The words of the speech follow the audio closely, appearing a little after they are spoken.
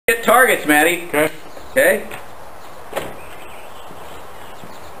targets, Maddie. Okay. Okay.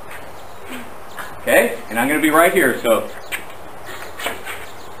 Okay, and I'm going to be right here, so.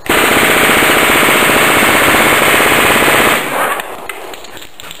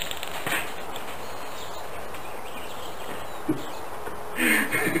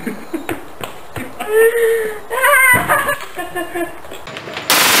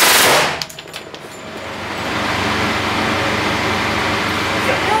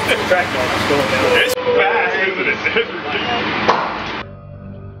 The track is going down. It's fast, isn't it?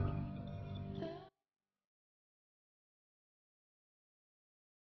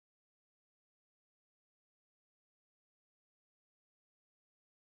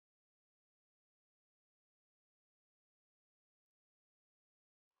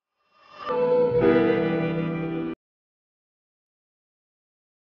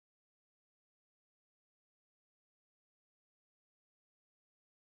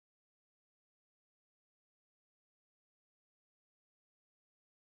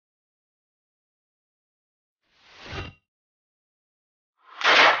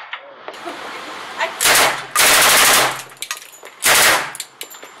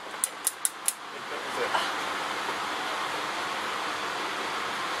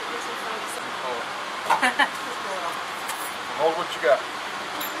 Hold what you got.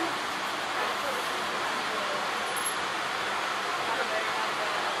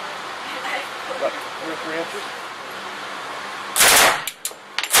 About 2 or 3 inches.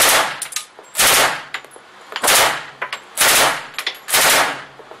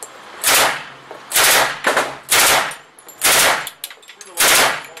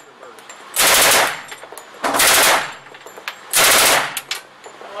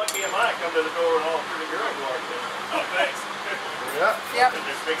 Come to the door and all through the girl guard there. Oh, thanks. Yeah. Yep.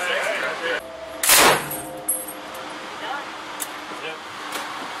 Just big sexy right there. Yep.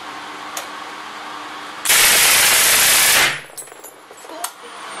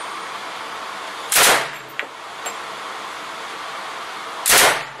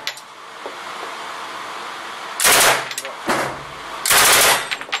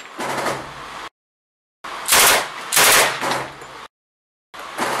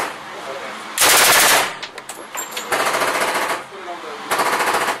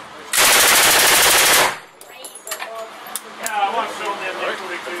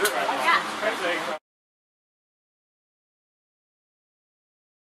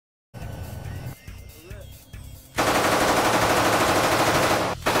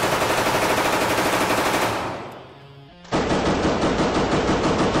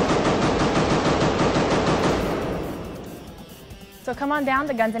 So come on down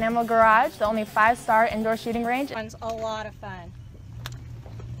to Guns and Ammo Garage, the only 5-star indoor shooting range. It's a lot of fun.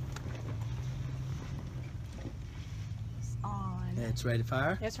 It's on. It's ready to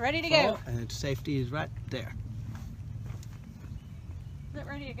fire. It's ready to go. And its safety is right there. Is it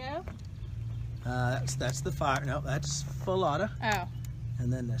ready to go? That's the fire. No, that's full auto. Oh.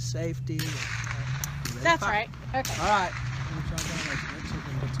 And then the safety. That's right. Okay. All right.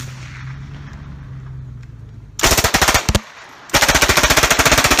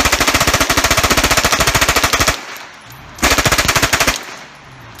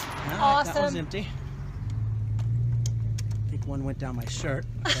 Awesome. That was empty. I think one went down my shirt.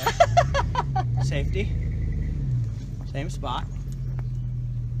 Okay. Safety. Same spot.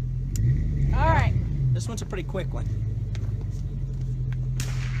 All right. This one's a pretty quick one.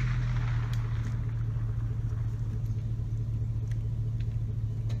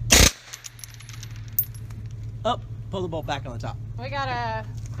 Oh, pull the bolt back on the top. We got a...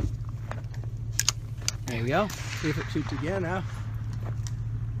 There we go. See if it shoots again now.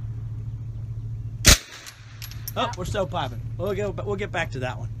 Oh, we're still piping. We'll get back to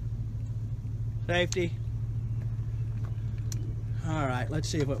that one. Safety. All right, let's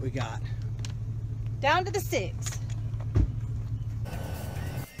see what we got. Down to the 6.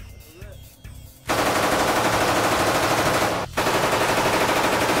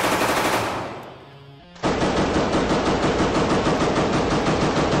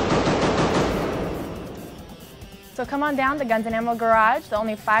 So come on down to Guns and Ammo Garage, the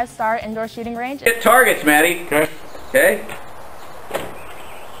only 5-star indoor shooting range. Hit targets, Maddie. Okay. Okay.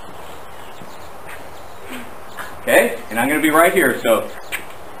 Okay, and I'm going to be right here, so.